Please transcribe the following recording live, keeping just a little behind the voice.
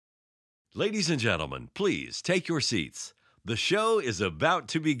Ladies and gentlemen, please take your seats. The show is about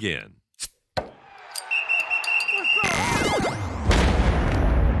to begin. To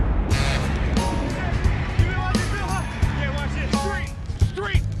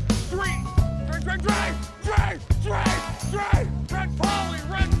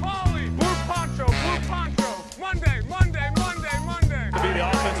be the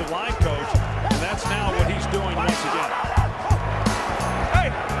offensive line coach, and that's now what he's doing once again. Hey!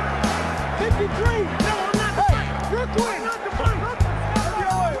 53! No, I'm not the punch! You're going not the punch!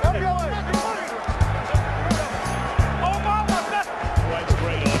 That's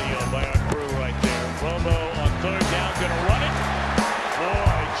great audio by our crew right there. Romo on third down, gonna run it.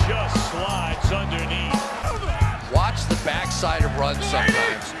 Boy, just slides underneath. Watch the backside of runs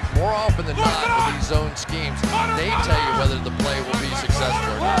sometimes. More often than not with these zone schemes, they tell you whether the play will be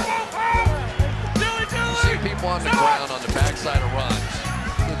successful or not. You see people on the ground on the backside of runs,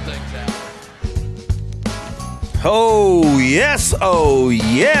 good things happen. Oh, yes,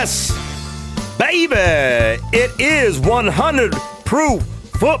 baby. It is 100 proof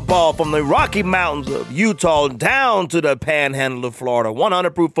football from the Rocky Mountains of Utah down to the panhandle of Florida.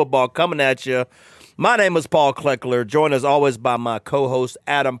 100 proof football coming at you. My name is Paul Kleckler, joined as always by my co-host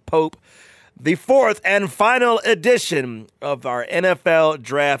Adam Pope. The fourth and final edition of our NFL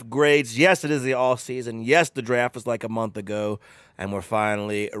draft grades. Yes, it is the off season. Yes, the draft was like a month ago, and we're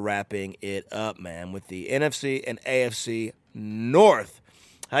finally wrapping it up, man, with the NFC and AFC North.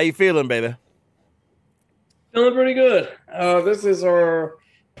 How you feeling, baby? Feeling pretty good. This is our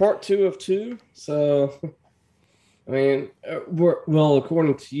part 2 of 2, so... I mean,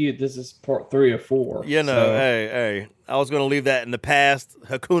 according to you, this is part 3 of 4. You know, so. Hey, I was going to leave that in the past,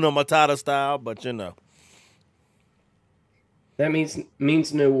 Hakuna Matata style, but you know. That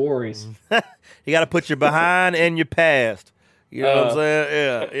means no worries. You got to put your behind in your past. You know what I'm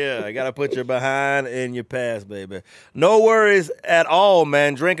saying? Yeah. You got to put your behind in your past, baby. No worries at all,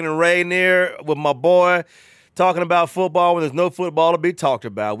 man. Drinking a Rainier with my boy. Talking about football when there's no football to be talked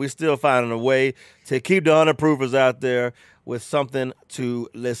about. We're still finding a way to keep the underproofers out there with something to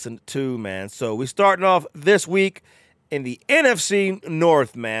listen to, man. So we're starting off this week in the NFC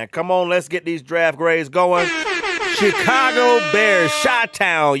North, man. Come on, let's get these draft grades going. Chicago Bears,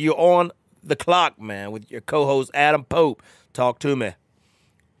 Chi-Town, you're on the clock, man, with your co-host Adam Pope. Talk to me.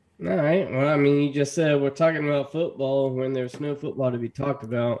 All right. Well, I mean, you just said we're talking about football when there's no football to be talked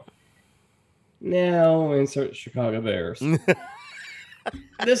about. Now insert Chicago Bears.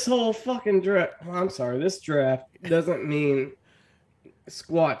 This whole fucking draft, this draft doesn't mean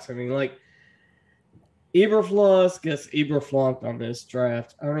squats. I mean, like, Eberflus gets Eberflunked on this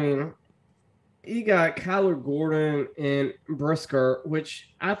draft. I mean, you got Kyler Gordon and Brisker, which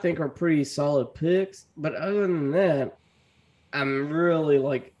I think are pretty solid picks. But other than that, I'm really,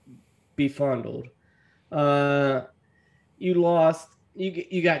 like, befuddled.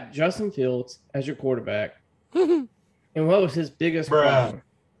 You got Justin Fields as your quarterback. And what was his biggest problem?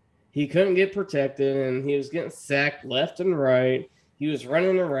 He couldn't get protected, and he was getting sacked left and right. He was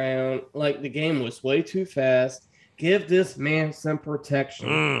running around like the game was way too fast. Give this man some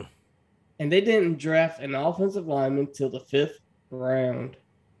protection. And they didn't draft an offensive lineman till the 5th round.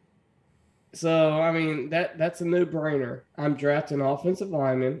 So, I mean, that's a no-brainer. I'm drafting an offensive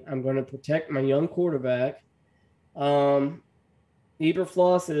lineman. I'm going to protect my young quarterback.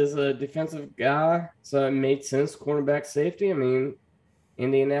 Eberflus is a defensive guy, so it made sense. Cornerback safety. I mean,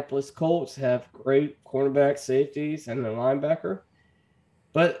 Indianapolis Colts have great cornerback safeties and a linebacker.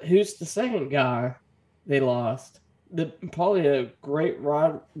 But who's the second guy they lost? Probably a great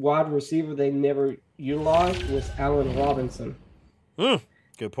wide receiver they never utilized was Allen Robinson.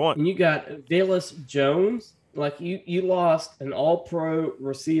 Good point. And you got Velus Jones. Like, you lost an all-pro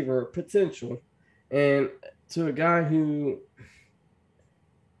receiver potential. And to a guy who...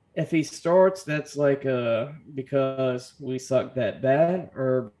 If he starts, that's like because we suck that bad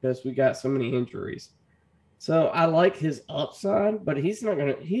or because we got so many injuries. So I like his upside, but he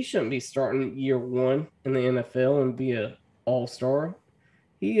shouldn't be starting year 1 in the NFL and be an all-star.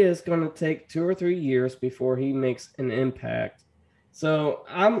 He is going to take 2 or 3 years before he makes an impact. So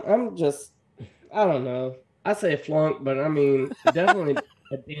I'm just, I don't know. I say flunk, but I mean, definitely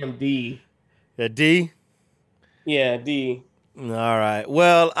a damn D. A D? Yeah, D. All right.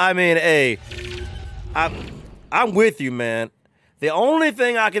 Well, I mean, hey, I'm with you, man. The only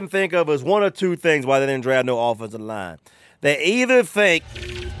thing I can think of is one or two things why they didn't draft no offensive line. They either think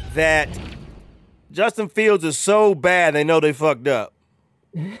that Justin Fields is so bad they know they fucked up.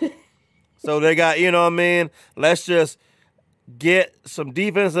 So they got, you know what I mean? Let's just get some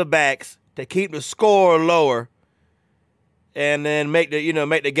defensive backs to keep the score lower and then make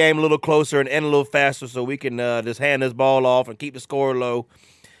the game a little closer and end a little faster, so we can just hand this ball off and keep the score low,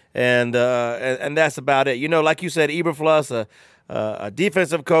 and that's about it. Like you said, Eberflus, a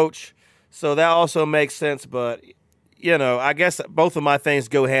defensive coach, so that also makes sense. But I guess both of my things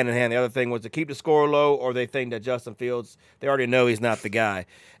go hand in hand. The other thing was to keep the score low, or they think that Justin Fields, they already know he's not the guy.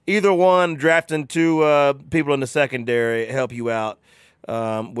 Either one, drafting two people in the secondary help you out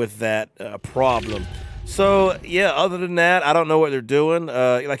with that problem. So, yeah, other than that, I don't know what they're doing.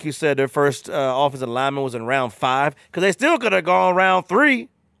 Like you said, their first offensive lineman was in round 5, because they still could have gone round 3.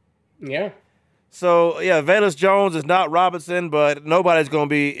 Yeah. So, yeah, Velus Jones is not Robinson, but nobody's going to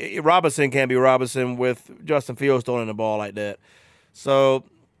be – Robinson can't be Robinson with Justin Fields throwing the ball like that. So,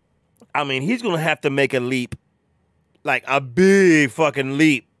 I mean, he's going to have to make a leap, like a big fucking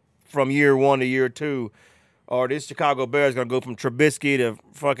leap from year 1 to year 2. Or this Chicago Bears going to go from Trubisky to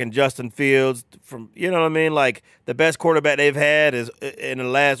fucking Justin Fields. You know what I mean? Like, the best quarterback they've had is in the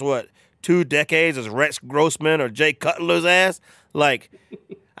last, 2 decades is Rex Grossman or Jay Cutler's ass. Like,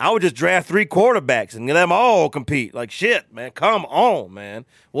 I would just draft 3 quarterbacks and let them all compete. Like, shit, man. Come on, man.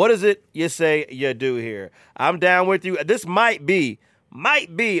 What is it you say you do here? I'm down with you. This might be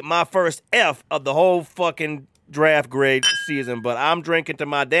my first F of the whole fucking draft grade season, but I'm drinking to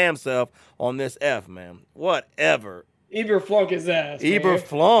my damn self on this F, man. Whatever. Eberflunk his ass.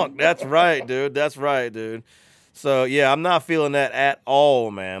 Eberflunk. That's right, dude. That's right, dude. So, yeah, I'm not feeling that at all,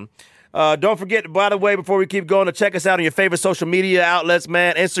 man. Don't forget, by the way, before we keep going, to check us out on your favorite social media outlets,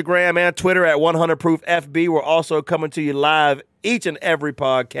 man. Instagram and Twitter at 100ProofFB. We're also coming to you live each and every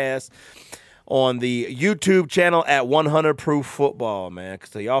podcast on the YouTube channel at 100 Proof Football, man.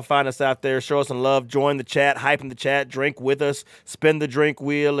 So y'all find us out there, show us some love, join the chat, hype in the chat, drink with us, spin the drink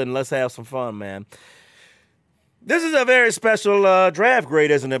wheel, and let's have some fun, man. This is a very special draft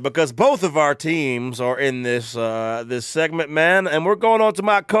grade, isn't it? Because both of our teams are in this this segment, man. And we're going on to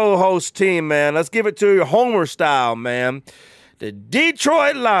my co-host team, man. Let's give it to you Homer style, man. The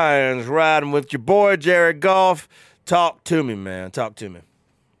Detroit Lions riding with your boy Jared Goff. Talk to me, man. Talk to me.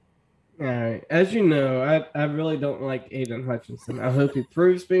 All right. As you know, I really don't like Aiden Hutchinson. I hope he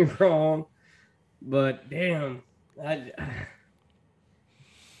proves me wrong. But damn,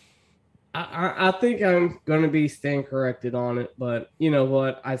 I think I'm going to be staying corrected on it. But you know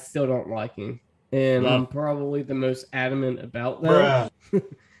what? I still don't like him. And I'm probably the most adamant about that.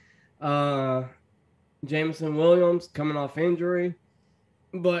 Jameson Williams coming off injury.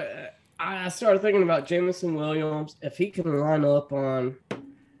 But I started thinking about Jameson Williams. If he can line up on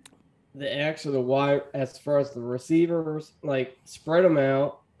the X or the Y as far as the receivers, like spread them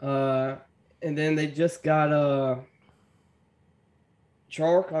out. And then they just got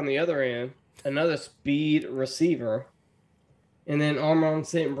Chark on the other end, another speed receiver. And then Amon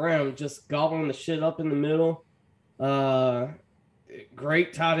St. Brown just gobbling the shit up in the middle.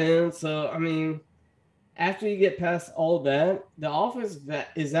 Great tight end. So, I mean, after you get past all that, the offense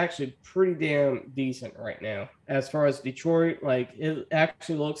is actually pretty damn decent right now. As far as Detroit, like, it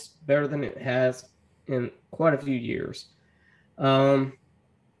actually looks better than it has in quite a few years. And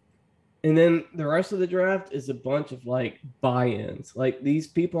then the rest of the draft is a bunch of, like, buy-ins. Like, these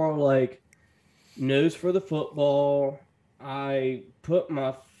people are, like, nose for the football. I put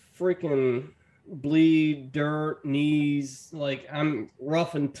my freaking bleed, dirt, knees. Like, I'm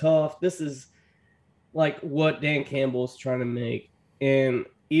rough and tough. This is like what Dan Campbell's trying to make. And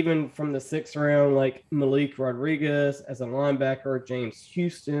even from the 6th round, like Malik Rodriguez as a linebacker, James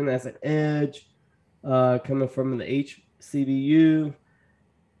Houston as an edge, coming from the HCBU.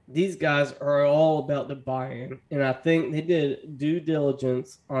 These guys are all about the buy-in. And I think they did due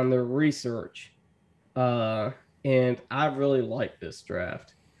diligence on their research. And I really like this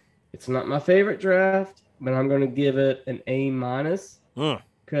draft. It's not my favorite draft, but I'm going to give it an A-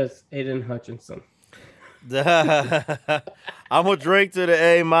 because Aiden Hutchinson. I'm gonna drink to the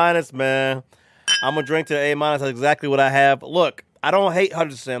A-, man. I'm gonna drink to the A-. That's exactly what I have. Look, I don't hate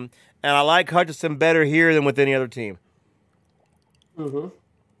Hutchinson, and I like Hutchinson better here than with any other team.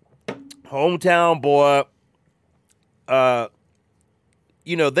 Hometown boy.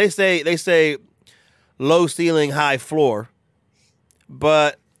 They say low ceiling, high floor,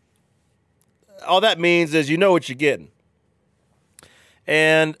 but all that means is you know what you're getting.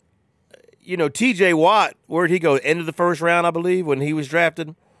 And TJ Watt, where did he go? End of the 1st round, I believe, when he was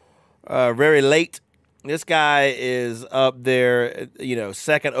drafted. Very late. This guy is up there,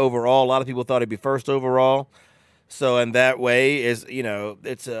 2nd overall. A lot of people thought he'd be 1st overall. So in that way, it's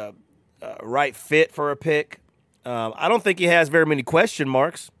a right fit for a pick. I don't think he has very many question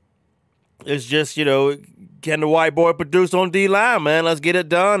marks. It's just, can the white boy produce on D-line, man? Let's get it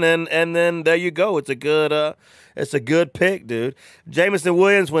done, and then there you go. It's a good It's a good pick, dude. Jameson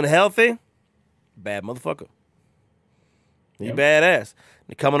Williams, when healthy, bad motherfucker. He badass.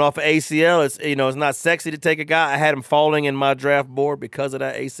 Coming off of ACL, it's not sexy to take a guy. I had him falling in my draft board because of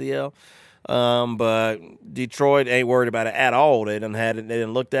that ACL. But Detroit ain't worried about it at all. They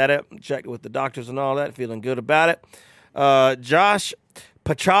didn't looked at it, checked it with the doctors and all that, feeling good about it. Josh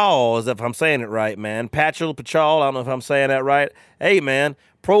Pachal, as if I'm saying it right, man. Pachal, I don't know if I'm saying that right. Hey, man,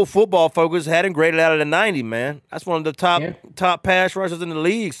 Pro Football Focus had him graded out of the 90, man. That's one of the top pass rushers in the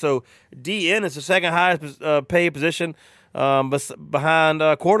league. So DN is the second highest paid position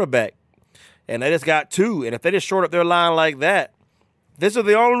behind quarterback. And they just got 2. And if they just short up their line like that, this is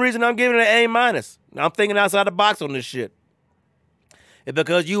the only reason I'm giving it an A-. I'm thinking outside the box on this shit. It's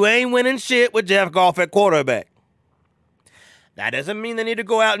because you ain't winning shit with Jeff Goff at quarterback. That doesn't mean they need to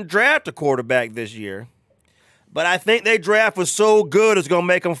go out and draft a quarterback this year. But I think their draft was so good it's going to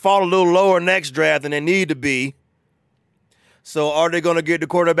make them fall a little lower next draft than they need to be. So are they going to get the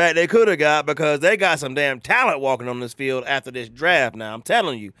quarterback they could have got? Because they got some damn talent walking on this field after this draft now, I'm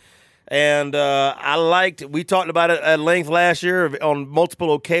telling you. And we talked about it at length last year on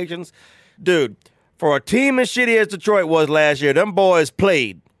multiple occasions. Dude, for a team as shitty as Detroit was last year, them boys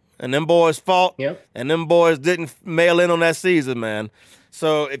played. And them boys fought. Yep. And them boys didn't mail in on that season, man.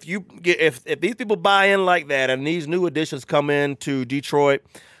 So if these people buy in like that and these new additions come into Detroit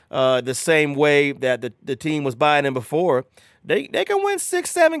the same way that the team was buying in before, they can win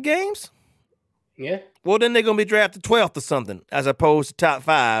 6-7 games. Yeah. Well, then they're going to be drafted 12th or something as opposed to top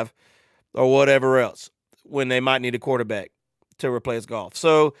 5 or whatever else when they might need a quarterback to replace Goff.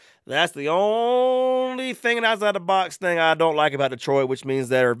 So that's the only thing outside the box thing I don't like about Detroit, which means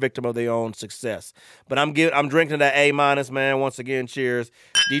they're a victim of their own success. But I'm drinking that A-, man. Once again, cheers.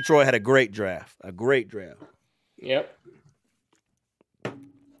 Detroit had a great draft. A great draft. Yep.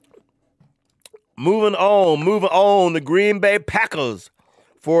 Moving on. The Green Bay Packers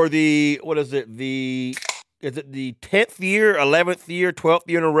for the 10th year, 11th year, 12th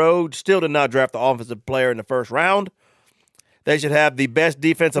year in a row, still did not draft the offensive player in the first round. They should have the best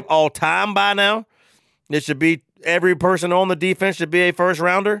defense of all time by now. It should be every person on the defense should be a first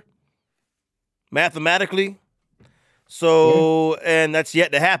rounder, mathematically. So, and that's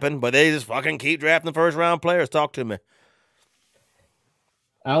yet to happen, but they just fucking keep drafting first round players. Talk to me.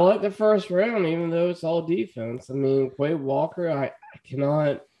 I like the first round, even though it's all defense. I mean, Quay Walker, I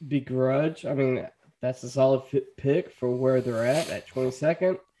cannot begrudge. I mean, that's a solid pick for where they're at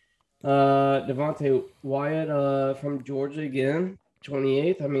 22nd. Devontae Wyatt from Georgia again,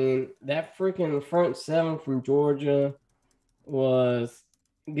 28th. I mean, that freaking front 7 from Georgia was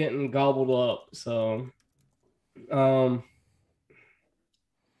getting gobbled up. So, I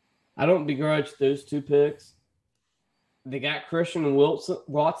don't begrudge those 2 picks. They got Christian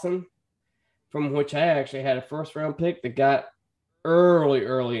Watson, from which I actually had a first-round pick that got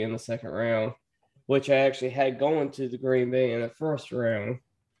early in the second round, which I actually had going to the Green Bay in the first round.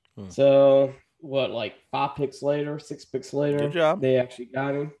 So, 5 picks later, 6 picks later, good job. They actually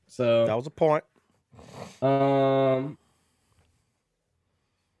got him. So that was a point. And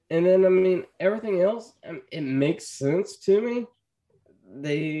then, I mean, everything else, it makes sense to me.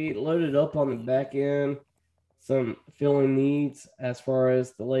 They loaded up on the back end, some filling needs as far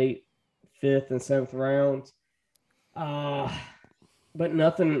as the late 5th and 7th rounds. But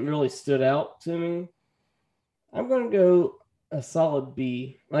nothing really stood out to me. I'm going to go a solid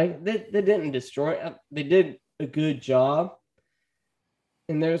B. Like, they didn't destroy. They did a good job.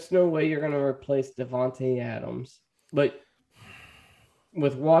 And there's no way you're going to replace Devontae Adams. But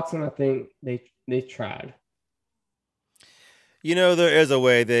with Watson, I think they tried. You know, there is a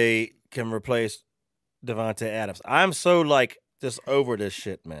way they can replace Devontae Adams. I'm so, just over this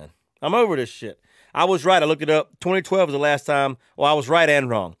shit, man. I'm over this shit. I was right. I looked it up. 2012 was the last time. Well, I was right and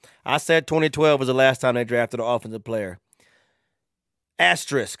wrong. I said 2012 was the last time they drafted an offensive player.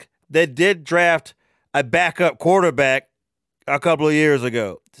 Asterisk. They did draft a backup quarterback a couple of years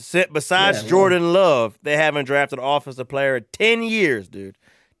ago. Besides Jordan Love, they haven't drafted an offensive player in 10 years, dude.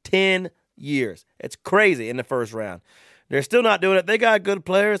 10 years. It's crazy in the first round. They're still not doing it. They got good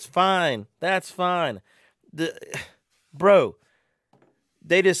players. Fine. That's fine. Bro,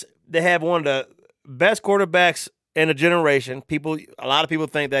 they have one of the best quarterbacks in a generation. A lot of people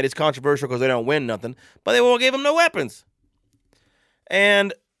think that it's controversial because they don't win nothing, but they won't give them no weapons.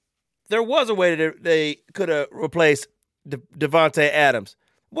 And there was a way that they could have replaced Devontae Adams.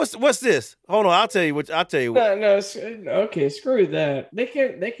 What's this? Hold on, I'll tell you what. No, okay, screw that. They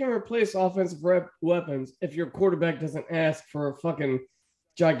can replace offensive weapons if your quarterback doesn't ask for a fucking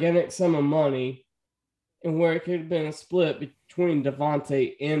gigantic sum of money and where it could have been a split between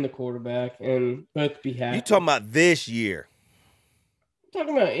Devontae and the quarterback, and both be happy. You talking about this year? I'm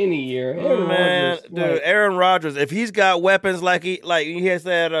talking about any year. Man, Rodgers, dude, Aaron Rodgers, if he's got weapons like he has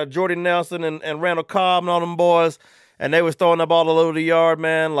that Jordy Nelson and Randall Cobb and all them boys, and they was throwing the ball all over the yard,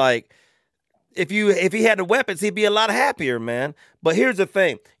 man, like if he had the weapons, he'd be a lot happier, man. But here's the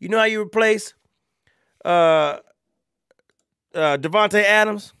thing. You know how you replace Devontae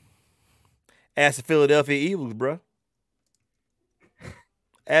Adams? Ask the Philadelphia Eagles, bro.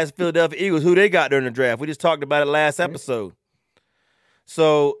 Ask the Philadelphia Eagles who they got during the draft. We just talked about it last episode.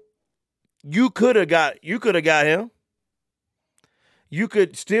 So you could have got him. You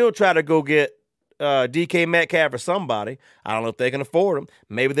could still try to go get DK Metcalf or somebody. I don't know if they can afford him.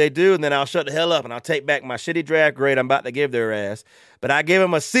 Maybe they do, and then I'll shut the hell up and I'll take back my shitty draft grade I'm about to give their ass. But I give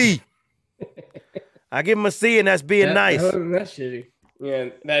him a C. I give him a C, and that's being nice. That's shitty. Yeah,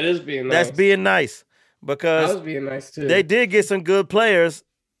 that is being nice. That's being nice because I was being nice too. They did get some good players,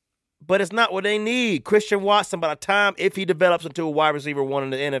 but it's not what they need. Christian Watson, by the time if he develops into a wide receiver one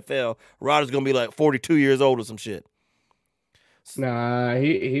in the NFL, Rodgers gonna be like 42 years old or some shit. Nah,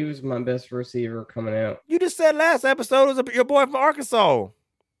 he was my best receiver coming out. You just said last episode was your boy from Arkansas.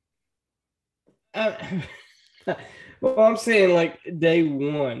 Well, I'm saying like day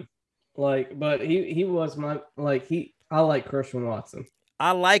one, like, but he was my I like Christian Watson.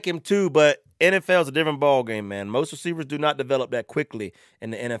 I like him too, but NFL is a different ball game, man. Most receivers do not develop that quickly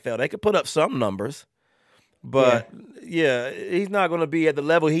in the NFL. They could put up some numbers, but yeah he's not going to be at the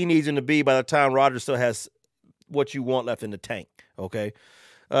level he needs him to be by the time Rodgers still has what you want left in the tank. Okay,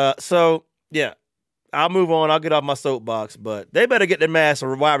 so yeah, I'll move on. I'll get off my soapbox, but they better get their mass a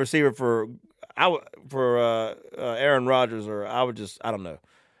wide receiver for Aaron Rodgers, or I don't know.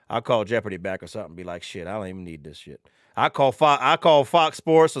 I'll call Jeopardy back or something. Be like, shit, I don't even need this shit. I call Fox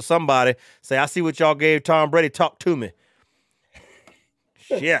Sports or somebody. Say, I see what y'all gave Tom Brady. Talk to me.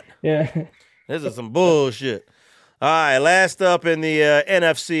 Shit. Yeah. This is some bullshit. All right, last up in the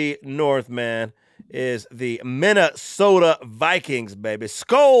NFC North, man, is the Minnesota Vikings, baby.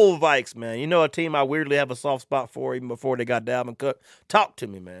 Skol Vikes, man. You know a team I weirdly have a soft spot for even before they got Dalvin Cook. Talk to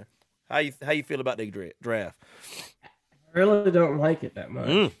me, man. How you feel about the draft? I really don't like it that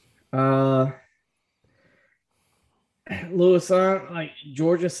much. Lewis on like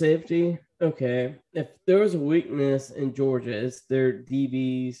Georgia safety. Okay, if there was a weakness in Georgia, it's their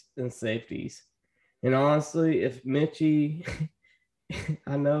DBs and safeties. And honestly, if Mitchie,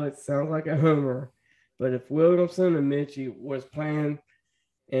 I know it sounds like a homer, but if Williamson and Mitchie was playing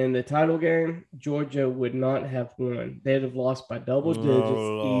in the title game, Georgia would not have won. They'd have lost by double digits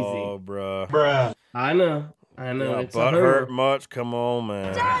easy. Bruh. I know. Yeah, it's butt hurt much. Come on,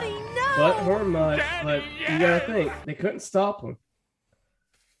 man. Daddy, no! Butt hurt much, but you gotta think they couldn't stop him.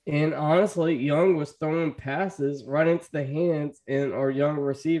 And honestly, Young was throwing passes right into the hands, and our young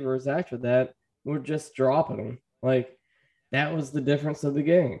receivers after that were just dropping them. Like, that was the difference of the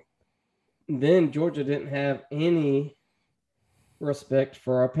game. Then Georgia didn't have any respect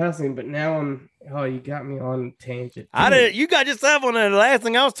for our passing, but now you got me on a tangent. You got yourself on the last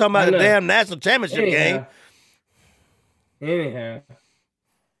thing I was talking about, the damn national championship game. Anyhow.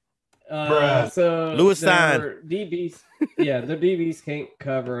 Bruh. So Lewis Stein. DBs, the DBs can't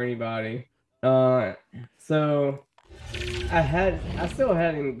cover anybody. So I still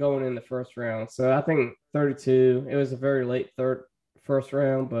had him going in the first round. So I think 32. It was a very late first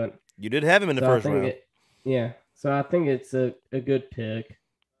round, but you did have him in the first round. So I think it's a good pick.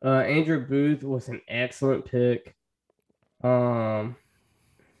 Andrew Booth was an excellent pick.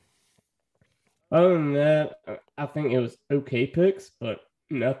 Other than that, I think it was okay picks, but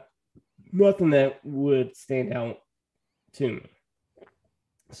nothing that would stand out to me.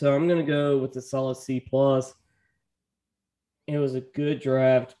 So I'm gonna go with the solid C+. It was a good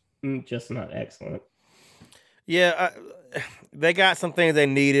draft, just not excellent. Yeah, they got some things they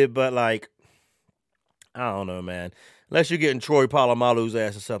needed, but like, I don't know, man. Unless you're getting Troy Polamalu's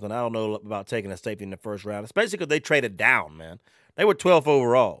ass or something, I don't know about taking a safety in the first round, especially because they traded down, man. They were 12th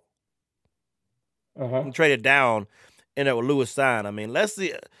overall. And traded down, and it was Lewis Stein. I mean, let's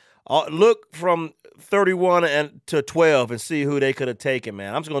see. Look from 31 to 12 and see who they could have taken,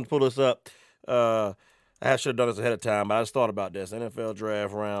 man. I'm just going to pull this up. I should have done this ahead of time, but I just thought about this. NFL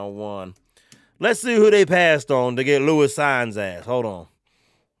draft round 1. Let's see who they passed on to get Lewis Stein's ass. Hold on.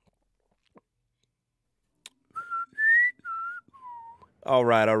 All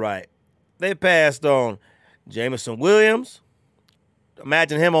right. They passed on Jameson Williams.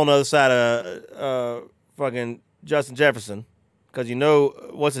 Imagine him on the other side of fucking Justin Jefferson, because you know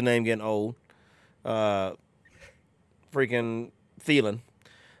what's his name getting old. Freaking Thielen.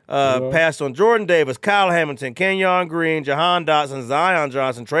 Passed on Jordan Davis, Kyle Hamilton, Kenyon Green, Jahan Dotson, Zion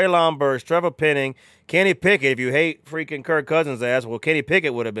Johnson, Treylon Burks, Trevor Penning, Kenny Pickett. If you hate freaking Kirk Cousins' ass, well, Kenny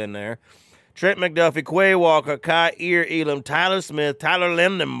Pickett would have been there. Trent McDuffie, Quay Walker, Kai Elam, Tyler Smith, Tyler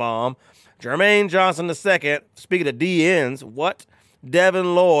Lindenbaum, Jermaine Johnson II. Speaking of DNs, what?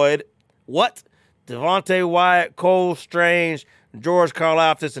 Devin Lloyd, what? Devontae Wyatt, Cole Strange, George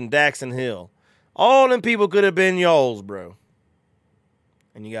Karlaftis, and Daxton Hill. All them people could have been yours, bro.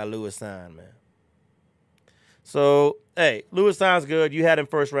 And you got Lewis Stein, man. So, hey, Lewis Stein's good. You had him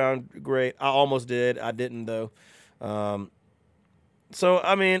first round, great. I almost did. I didn't, though. So,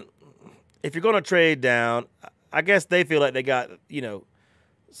 I mean, if you're going to trade down, I guess they feel like they got,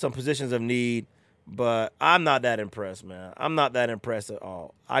 some positions of need. But I'm not that impressed, man. I'm not that impressed at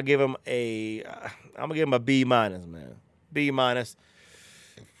all. I'm going to give him a B-, man. B-. I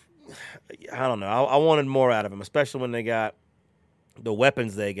don't know. I wanted more out of him, especially when they got the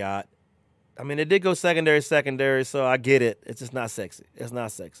weapons they got. I mean, they did go secondary, so I get it. It's just not sexy. It's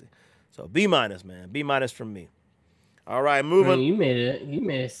not sexy. So B-, man. B- from me. All right, moving. I mean, you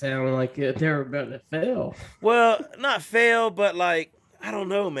made it sound like they were about to fail. Well, not fail, but like, I don't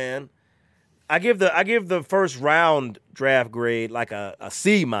know, man. I give the first round draft grade like a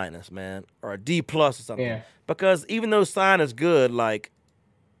C-, man, or a D+ or something. Yeah. Because even though Stein is good, like,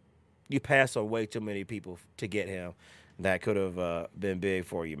 you pass on way too many people to get him. That could have been big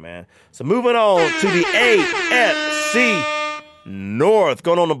for you, man. So moving on to the AFC North.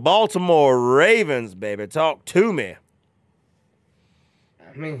 Going on the Baltimore Ravens, baby. Talk to me.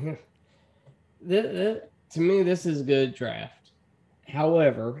 I mean, to me, this is a good draft.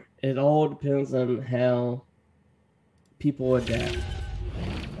 However, it all depends on how people adapt.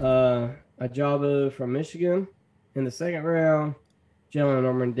 Ajabo from Michigan in the second round. Jalen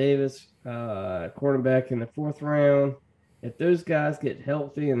Norman Davis, quarterback in the fourth round. If those guys get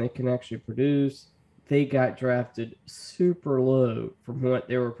healthy and they can actually produce, they got drafted super low from what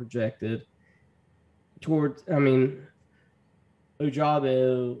they were projected towards. I mean,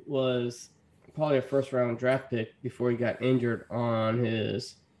 Ojabo was probably a first-round draft pick before he got injured on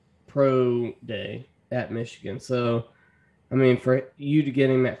his pro day at Michigan. So, I mean, for you to get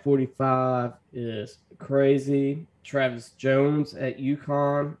him at 45 is crazy. Travis Jones at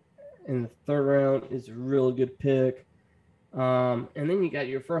UConn in the third round is a really good pick. And then you got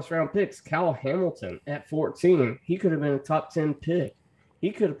your first-round picks. Kyle Hamilton at 14. He could have been a top 10 pick.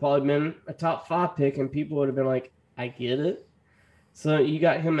 He could have probably been a top 5 pick, and people would have been like, I get it. So you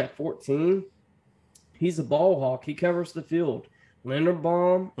got him at 14. He's a ball hawk. He covers the field.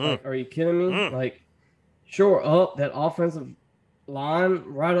 Linderbaum, like, are you kidding me? Like, shore up that offensive line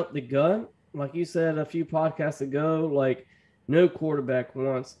right up the gut. Like you said a few podcasts ago, like, no quarterback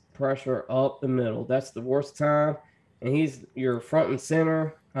wants pressure up the middle. That's the worst time. And he's your front and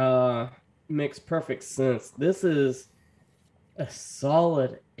center. Makes perfect sense. This is a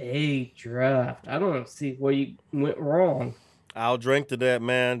solid A draft. I don't see where you went wrong. I'll drink to that,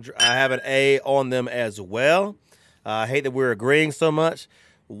 man. I have an A on them as well. I hate that we're agreeing so much.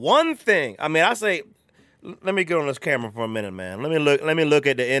 One thing, I mean, I say, let me get on this camera for a minute, man. Let me look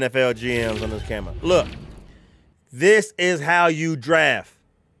at the NFL GMs on this camera. Look, this is how you draft.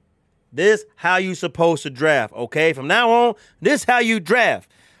 This how you supposed to draft, okay? From now on, this how you draft.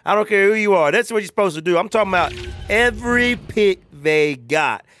 I don't care who you are. That's what you're supposed to do. I'm talking about every pick they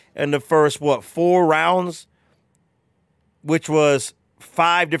got in the first, 4 rounds, which was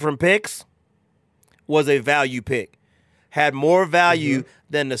 5 different picks, was a value pick. Had more value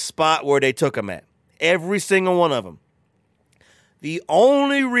than the spot where they took them at. Every single one of them. The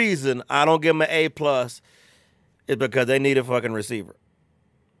only reason I don't give them an A+ is because they need a fucking receiver.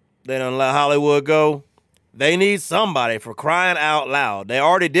 They don't let Hollywood go. They need somebody, for crying out loud. They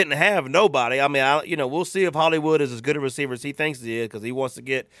already didn't have nobody. I mean, we'll see if Hollywood is as good a receiver as he thinks he is, because he wants to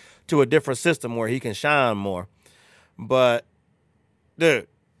get to a different system where he can shine more. But, dude,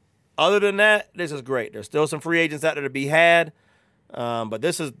 other than that, this is great. There's still some free agents out there to be had, but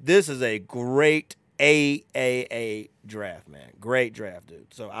this is a great A draft, man. Great draft,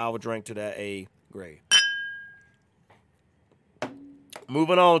 dude. So I would drink to that A grade.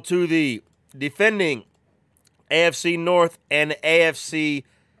 Moving on to the defending AFC North and AFC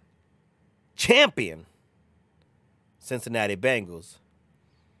champion, Cincinnati Bengals.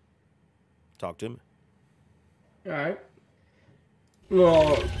 Talk to me. All right.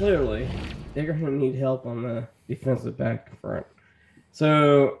 Well, clearly, they're going to need help on the defensive back front.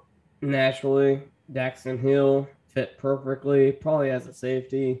 So, naturally, Daxton Hill fit perfectly, probably as a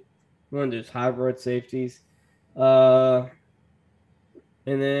safety, one of those hybrid safeties.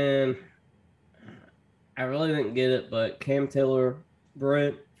 And then I really didn't get it, but Cam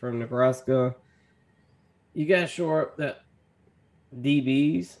Taylor-Britt from Nebraska. You got to shore up that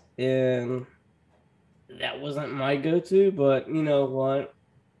DBs, and that wasn't my go-to, but you know what?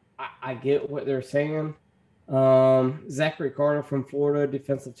 I get what they're saying. Zachary Carter from Florida,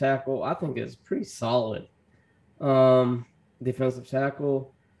 defensive tackle, I think is pretty solid. Defensive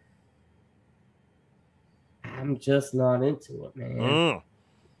tackle. I'm just not into it, man.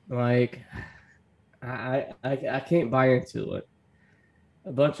 Like, I can't buy into it.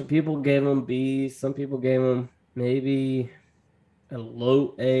 A bunch of people gave him B's. Some people gave him maybe a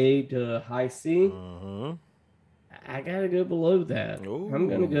low A to a high C. I gotta go below that. Ooh. I'm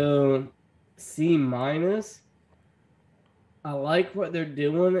gonna go C minus. I like what they're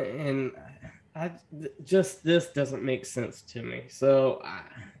doing, and this doesn't make sense to me. So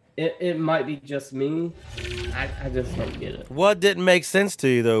it might be just me. I just don't get it. What didn't make sense to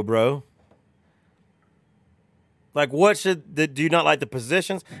you though, bro? Like, do you not like the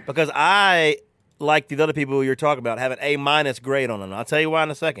positions? Because I like the other people you're talking about have an A minus grade on them. I'll tell you why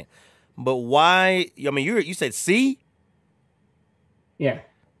in a second. But why? I mean, you said C? Yeah.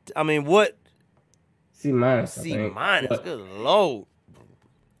 I mean, what? C minus. C minus. Good Lord.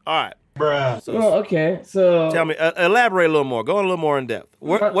 All right. Bruh. So, well, okay. So tell me, elaborate a little more. Go a little more in depth.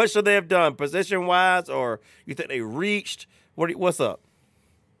 What should they have done, position wise, or you think they reached? What's up?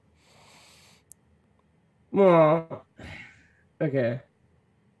 Well, okay.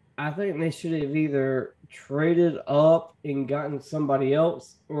 I think they should have either traded up and gotten somebody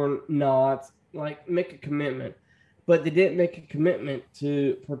else or not, like make a commitment. But they didn't make a commitment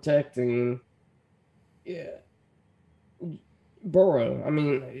to protecting Burrow. I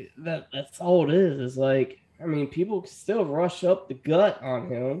mean, that's all it is. Like, I mean, people still rush up the gut on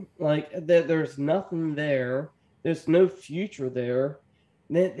him. Like, there's nothing there. There's no future there.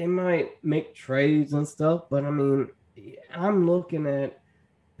 They might make trades and stuff, but I mean, I'm looking at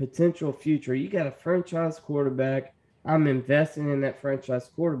potential future. You got a franchise quarterback. I'm investing in that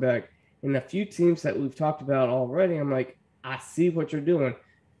franchise quarterback. And a few teams that we've talked about already, I'm like, I see what you're doing.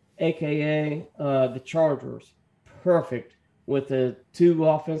 AKA the Chargers. Perfect. With the 2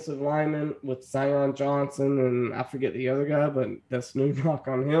 offensive linemen with Zion Johnson and I forget the other guy, but that's no knock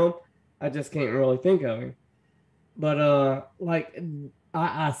on him. I just can't really think of him. But like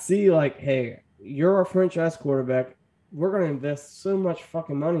I see like, hey, you're a franchise quarterback. We're going to invest so much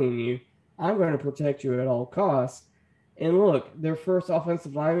fucking money in you. I'm going to protect you at all costs. And look, their first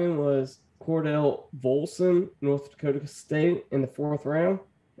offensive lineman was Cordell Volson, North Dakota State, in the 4th round.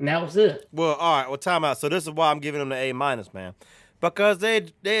 And that was it. Well, all right. Well, time out. So this is why I'm giving them the A minus, man. Because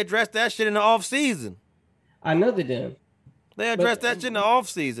they addressed that shit in the offseason. I know they did. They addressed that shit in the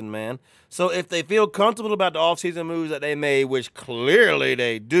offseason, man. So if they feel comfortable about the offseason moves that they made, which clearly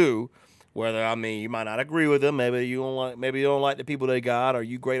they do, whether, I mean, you might not agree with them, maybe you don't like the people they got, or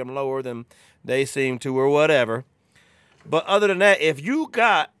you grade them lower than they seem to, or whatever. But other than that, if you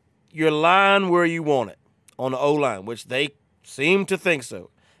got your line where you want it on the O-line, which they seem to think so,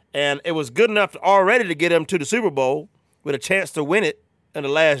 and it was good enough already to get them to the Super Bowl with a chance to win it in the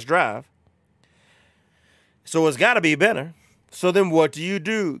last drive, so it's got to be better. So then what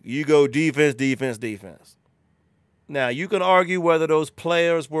do? You go defense, defense, defense. Now, you can argue whether those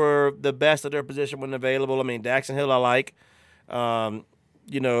players were the best at their position when available. I mean, Daxton Hill I like. The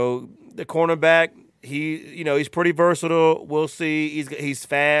cornerback, he's pretty versatile. We'll see. He's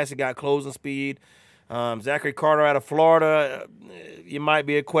fast. He got closing speed. Zachary Carter out of Florida, you might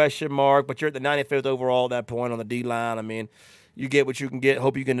be a question mark, but you're at the 95th overall at that point on the D-line. I mean, you get what you can get.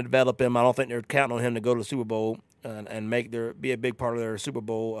 Hope you can develop him. I don't think they're counting on him to go to the Super Bowl and be a big part of their Super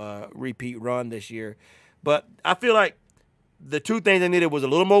Bowl repeat run this year. But I feel like the two things they needed was a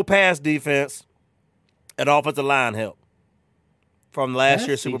little more pass defense and offensive line help from last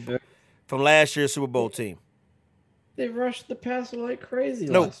year's Super Bowl team. They rushed the passer like crazy.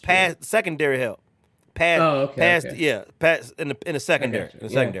 Secondary help. Pass in the secondary.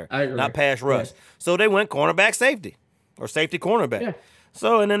 I agree. Not pass rush. Yeah. So they went cornerback safety or safety cornerback. Yeah.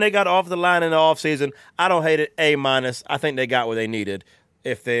 So, and then they got off the line in the offseason. I don't hate it. A minus. I think they got what they needed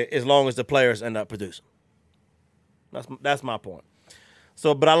as long as the players end up producing. That's my point.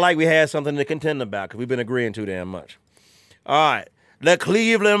 So, but I like we had something to contend about because we've been agreeing too damn much. All right. The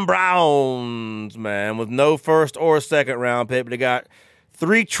Cleveland Browns, man, with no first or second round pick, but they got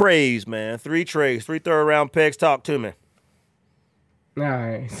 3 trays, man. 3 trays, 3 third-round picks. Talk to me. All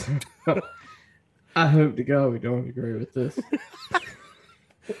right. I hope to God we don't agree with this.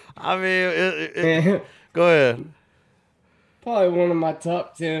 I mean, go ahead. Probably one of my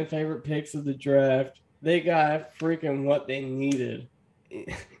top 10 favorite picks of the draft. They got freaking what they needed.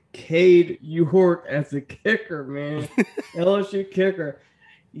 Cade York as a kicker, man. LSU kicker.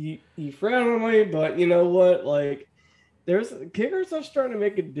 you frown on me, but you know what? Like, there's kickers are starting to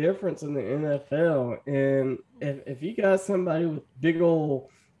make a difference in the NFL, and if you got somebody with big old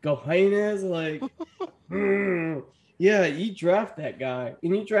cojones, like, yeah, you draft that guy,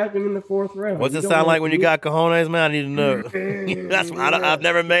 and you draft him in the 4th round. What's it sound like when you got cojones, man? I need to know. I've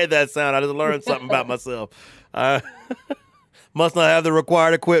never made that sound. I just learned something about myself. Must not have the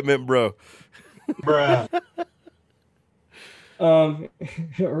required equipment, bro. Bruh.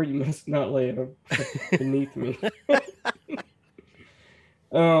 Or you must not lay him beneath me.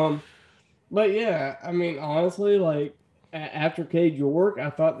 But yeah, I mean, honestly, like after Cade York, I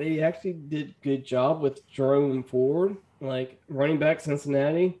thought they actually did a good job with Jerome Ford, like running back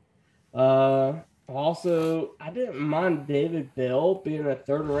Cincinnati. Also, I didn't mind David Bell being a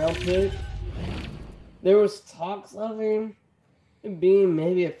 3rd round pick. There was talks of him being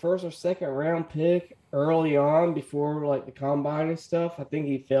maybe a 1st or 2nd round pick early on before like the combine and stuff. I think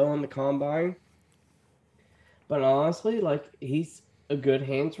he fell in the combine. But honestly, like he's a good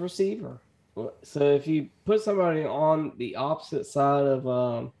hands receiver. So if you put somebody on the opposite side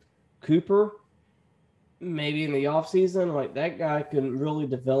of Cooper, maybe in the offseason, like that guy can really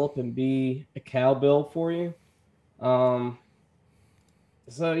develop and be a cowbell for you. So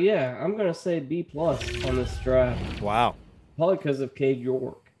yeah, I'm gonna say B+ on this draft. Wow. Probably because of Cade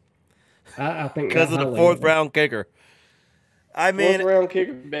York. I think because of the 4th round kicker. I mean, 4th round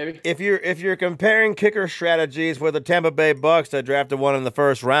kicker, baby. If you're comparing kicker strategies with the Tampa Bay Bucks that drafted one in the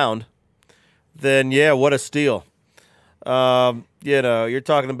 1st round, then yeah, what a steal. You're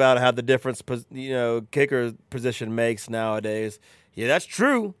talking about how the difference, kicker position makes nowadays. Yeah, that's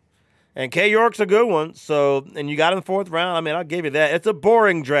true. And K. York's a good one. So, and you got in the 4th round. I mean, I'll give you that. It's a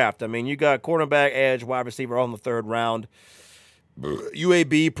boring draft. I mean, you got cornerback, edge, wide receiver all in the 3rd round.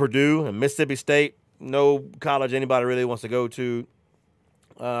 UAB, Purdue, and Mississippi State. No college anybody really wants to go to.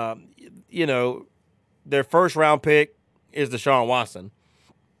 Their 1st round pick is Deshaun Watson.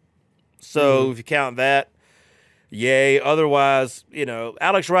 So if you count that, yay. Otherwise,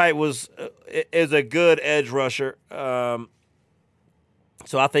 Alex Wright is a good edge rusher.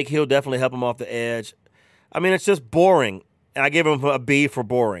 So I think he'll definitely help him off the edge. I mean, it's just boring. And I give him a B for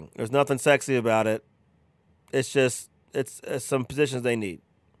boring. There's nothing sexy about it. It's just, it's some positions they need.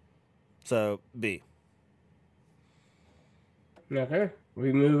 So, B. Okay,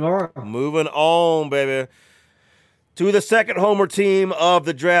 we move on. Moving on, baby. To the 2nd homer team of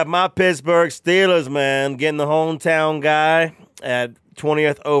the draft, my Pittsburgh Steelers, man. Getting the hometown guy at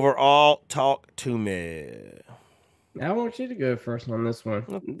 20th overall. Talk to me. I want you to go first on this one.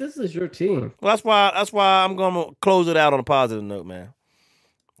 This is your team. Well, that's why I'm gonna close it out on a positive note, man.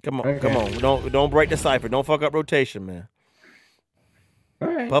 Come on, Okay. come on. Don't break the cipher. Don't fuck up rotation, man. All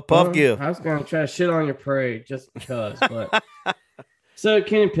right. Puff, give. I was gonna try to shit on your parade just because, but so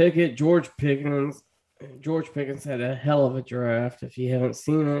Kenny Pickett, George Pickens. George Pickens had a hell of a draft. If you haven't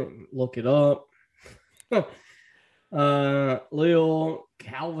seen it, look it up. Lil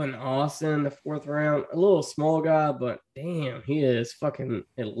Calvin Austin, the 4th round, a little small guy, but damn, he is fucking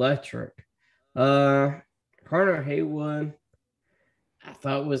electric. Carter Haywood, I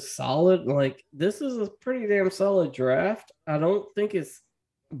thought was solid. Like, this is a pretty damn solid draft. I don't think it's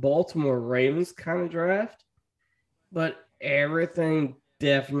Baltimore Ravens kind of draft, but everything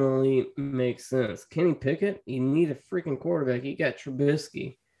definitely makes sense. Kenny Pickett, you need a freaking quarterback. You got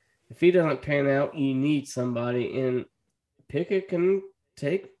Trubisky. If he doesn't pan out, you need somebody, and Pickett can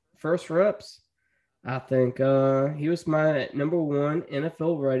take first reps. I think he was my number 1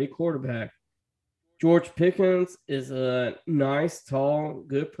 NFL-ready quarterback. George Pickens is a nice, tall,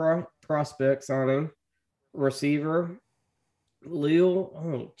 good prospects on him. Receiver. Lil,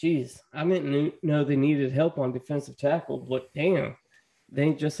 oh, geez. I didn't know they needed help on defensive tackle, but damn,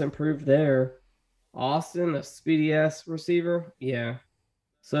 they just improved there. Austin, a speedy-ass receiver. Yeah.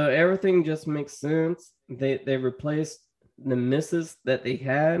 So everything just makes sense. They replaced the misses that they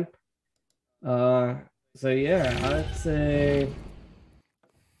had. So yeah, I'd say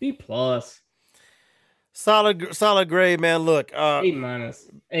B+. Solid grade, man. Look, A-. Hey,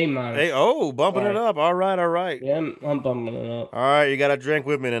 bumping it up. All right. Yeah, I'm bumping it up. All right, you got to drink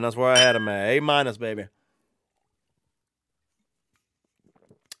with me, then. That's where I had him at. A-, baby.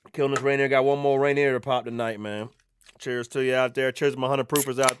 Killing this Rainier. Got one more Rainier to pop tonight, man. Cheers to you out there. Cheers to my 100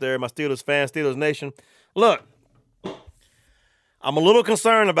 proofers out there, my Steelers fans, Steelers Nation. Look, I'm a little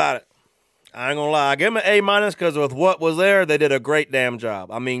concerned about it. I ain't gonna lie. I give him an A- because with what was there, they did a great damn job.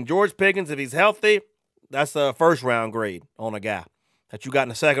 I mean, George Pickens, if he's healthy, that's a 1st round grade on a guy that you got in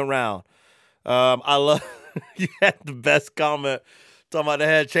the 2nd round. I love you had the best comment talking about they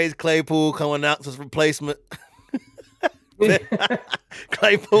had Chase Claypool coming out as replacement. there.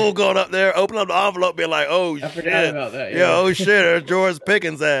 Claypool going up there, open up the envelope, be like, "Oh I shit, forgot about that. yeah, oh shit, there's George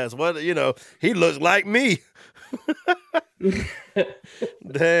Pickens' ass. What, he looks like me."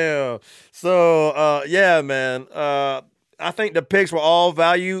 Damn. So, yeah, man. I think the picks were all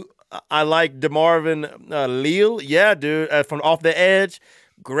value. I like DeMarvin Leal. Yeah, dude, from off the edge.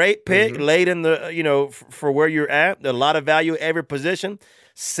 Great pick, late in the, for where you're at. A lot of value at every position.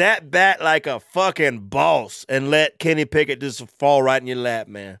 Sat back like a fucking boss and let Kenny Pickett just fall right in your lap,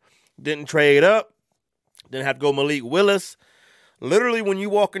 man. Didn't trade up. Didn't have to go Malik Willis. Literally, when you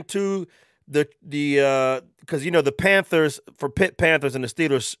walk into because the Panthers, for Pitt Panthers and the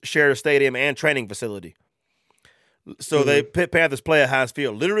Steelers share a stadium and training facility. So they Pitt Panthers play at Heinz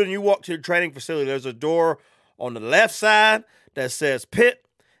Field. Literally, when you walk to the training facility, there's a door on the left side that says Pitt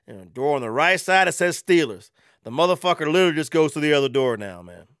and a door on the right side that says Steelers. The motherfucker literally just goes to the other door now,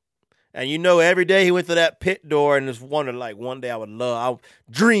 man. And every day he went to that Pitt door and just wondered, like, one day I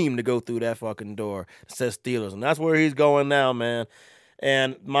dream to go through that fucking door that says Steelers. And that's where he's going now, man.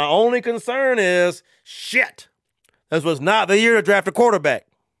 And my only concern is, shit, this was not the year to draft a quarterback.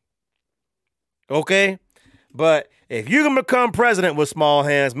 Okay? But if you can become president with small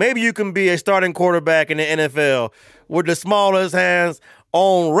hands, maybe you can be a starting quarterback in the NFL with the smallest hands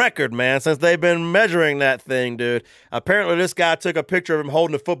on record, man, since they've been measuring that thing, dude. Apparently, this guy took a picture of him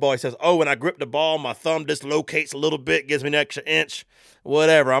holding the football. He says, "Oh, when I grip the ball, my thumb dislocates a little bit, gives me an extra inch."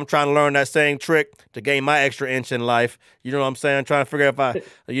 Whatever. I'm trying to learn that same trick to gain my extra inch in life. You know what I'm saying? I'm trying to figure out if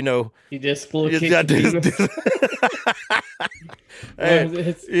I, You dislocated.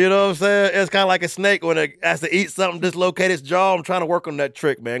 Hey, you know what I'm saying? It's kind of like a snake when it has to eat something, dislocate its jaw. I'm trying to work on that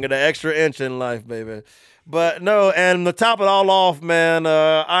trick, man. Get that extra inch in life, baby. But no, and to top it all off, man,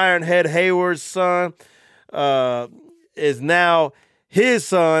 Ironhead Hayward's son is now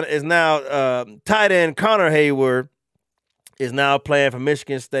tight end Connor Hayward is now playing for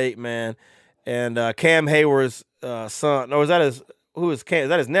Michigan State, man. And Cam Hayward's son, or is that Cam? Is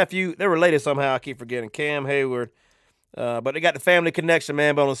that his nephew? They're related somehow. I keep forgetting. Cam Hayward. But they got the family connection,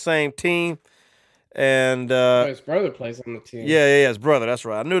 man, but on the same team. And his brother plays on the team. Yeah, his brother. That's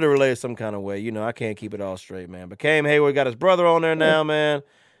right. I knew they were related some kind of way. I can't keep it all straight, man. But Cam Hayward got his brother on there now, man.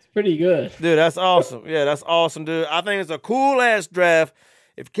 It's pretty good. Dude, that's awesome. Yeah, that's awesome, dude. I think it's a cool-ass draft.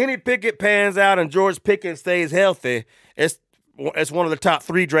 If Kenny Pickett pans out and George Pickens stays healthy, it's one of the top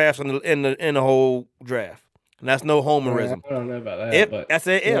 3 drafts in the whole draft. And that's no homerism. I don't know about that. That's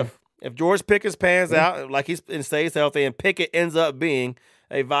it. Yeah. If George Pickens pans out like and stays healthy and Pickett ends up being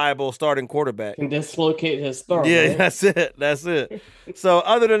a viable starting quarterback. Can dislocate his thumb. Yeah, right? That's it. So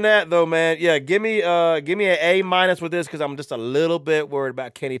other than that, though, man, yeah, give me an A- with this because I'm just a little bit worried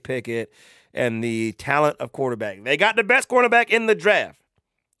about Kenny Pickett and the talent of quarterback. They got the best quarterback in the draft,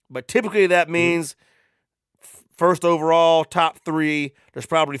 but typically that means first overall, top 3. There's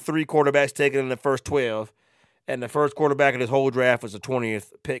probably 3 quarterbacks taken in the first 12. And the first quarterback of this whole draft was the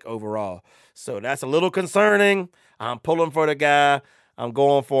 20th pick overall. So that's a little concerning. I'm pulling for the guy. I'm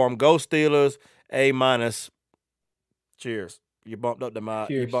going for him. Go Steelers. A-. Cheers. You bumped up to my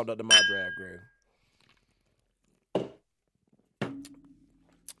draft grade.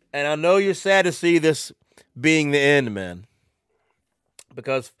 And I know you're sad to see this being the end, man.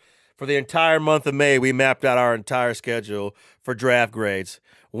 Because for the entire month of May, we mapped out our entire schedule for draft grades.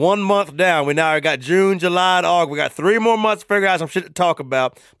 1 month down, we now got June, July, and August. We got 3 more months to figure out some shit to talk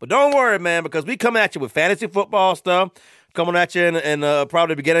about. But don't worry, man, because we come at you with fantasy football stuff. Coming at you in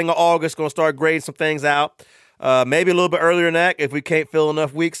probably the beginning of August. Going to start grading some things out. Maybe a little bit earlier than that if we can't fill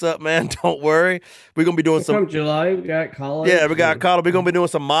enough weeks up, man. Don't worry. We're going to be doing some. July, we got college. Yeah, we got college. We're going to be doing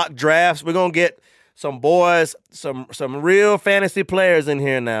some mock drafts. We're going to get some boys, some real fantasy players in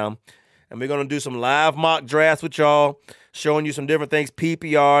here now. And we're going to do some live mock drafts with y'all, showing you some different things,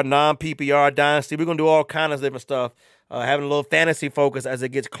 PPR, non-PPR, dynasty. We're going to do all kinds of different stuff, having a little fantasy focus as it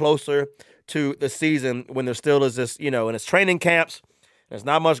gets closer to the season when there still is this, and it's training camps. There's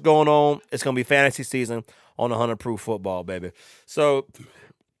not much going on. It's going to be fantasy season on 100 Proof Football, baby. So,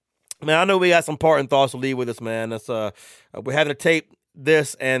 man, I know we got some parting thoughts to leave with us, man. That's we're having to tape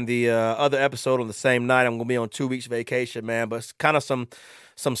this and the other episode on the same night. I'm going to be on 2 weeks vacation, man, but it's kind of some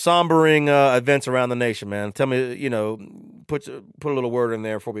sombering events around the nation, man. Tell me, put a little word in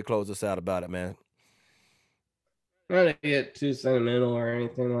there before we close this out about it, man. Not to get too sentimental or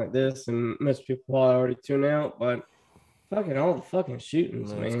anything like this, and most people probably already tune out, but fucking all the fucking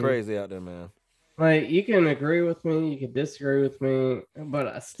shootings, man. It's crazy out there, man. Like, you can agree with me, you can disagree with me, but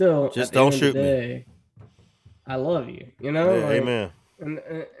I still just don't shoot me. I love you, Yeah, like, amen.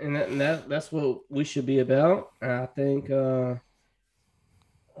 And that's what we should be about. I think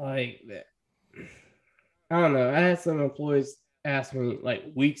like that. I don't know. I had some employees ask me like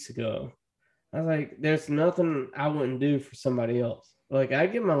weeks ago. I was like, there's nothing I wouldn't do for somebody else. Like, I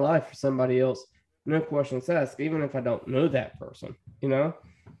give my life for somebody else, no questions asked, even if I don't know that person, you know?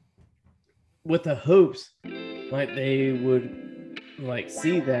 With the hopes, like, they would, like,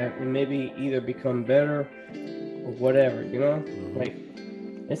 see that and maybe either become better or whatever, you know? Like,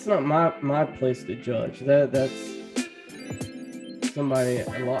 it's not my place to judge. That's somebody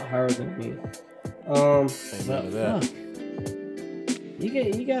a lot higher than me. But fuck.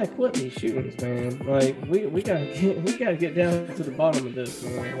 You gotta quit these shootings, man. Like we gotta get down to the bottom of this,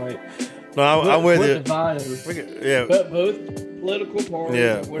 man. Like, no, I'm with you. Yeah, but both political parties.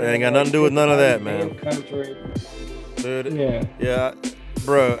 Yeah, it ain't got nothing to do with none of that, man. Country. Dude, yeah,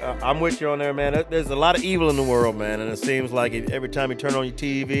 bro, I'm with you on there, man. There's a lot of evil in the world, man, and it seems like every time you turn on your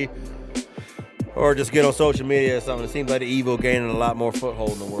TV or just get on social media or something, it seems like the evil gaining a lot more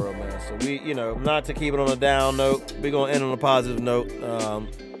foothold in the world, man. So we, not to keep it on a down note, we're going to end on a positive note.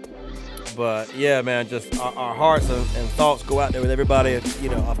 But yeah, man, just our hearts and thoughts go out there with everybody,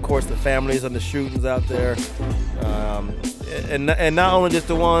 of course, the families and the shootings out there. And not only just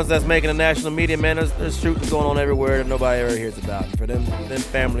the ones that's making the national media, man, there's shootings going on everywhere that nobody ever hears about. And for them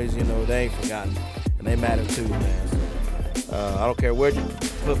families, they ain't forgotten. And they matter too, man. So, I don't care where you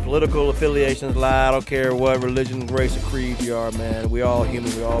put political affiliations lie. I don't care what religion, race, or creed you are, man. We all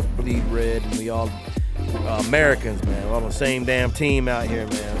human. We all bleed red, and we all Americans, man. We're on the same damn team out here,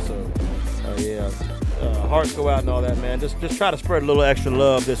 man. So, hearts go out and all that, man. Just try to spread a little extra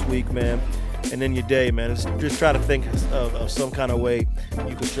love this week, man. And in your day, man, just try to think of some kind of way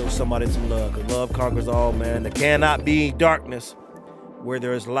you can show somebody some love. Because love conquers all, man. There cannot be darkness where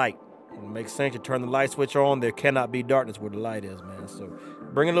there is light. It makes sense. You turn the light switch on, there cannot be darkness where the light is, man. So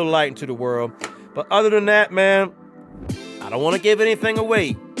bring a little light into the world. But other than that, man, I don't want to give anything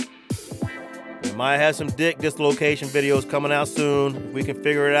away. We might have some dick dislocation videos coming out soon. If we can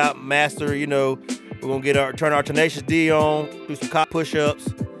figure it out, master, we're going to turn our Tenacious D on, do some cock push-ups,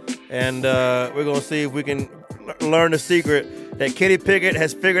 and we're going to see if we can learn the secret that Kenny Pickett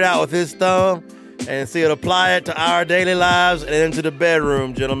has figured out with his thumb and see it, apply it to our daily lives and into the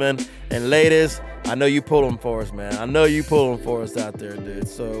bedroom, gentlemen. And ladies, I know you pull them for us, man. I know you pull them for us out there, dude.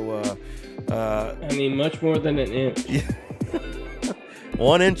 So, much more than an inch.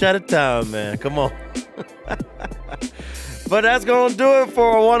 1 inch at a time, man. Come on. But that's going to do it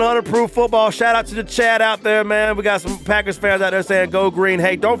for 100 Proof Football. Shout out to the chat out there, man. We got some Packers fans out there saying go green.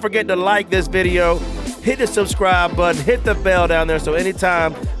 Hey, don't forget to like this video. Hit the subscribe button. Hit the bell down there so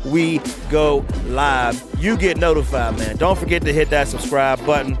anytime we go live, you get notified, man. Don't forget to hit that subscribe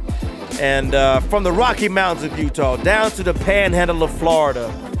button. And from the Rocky Mountains of Utah down to the Panhandle of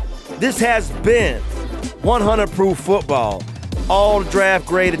Florida, this has been 100 Proof Football. All draft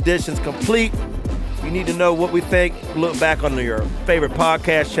grade editions complete. You need to know what we think. Look back on your favorite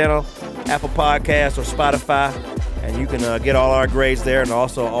podcast channel, Apple Podcasts or Spotify, and you can get all our grades there and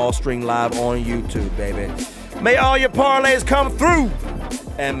also all stream live on YouTube, baby. May all your parlays come through,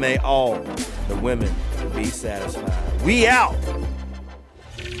 and may all the women be satisfied. We out.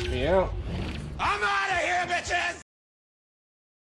 Yeah. I'm out.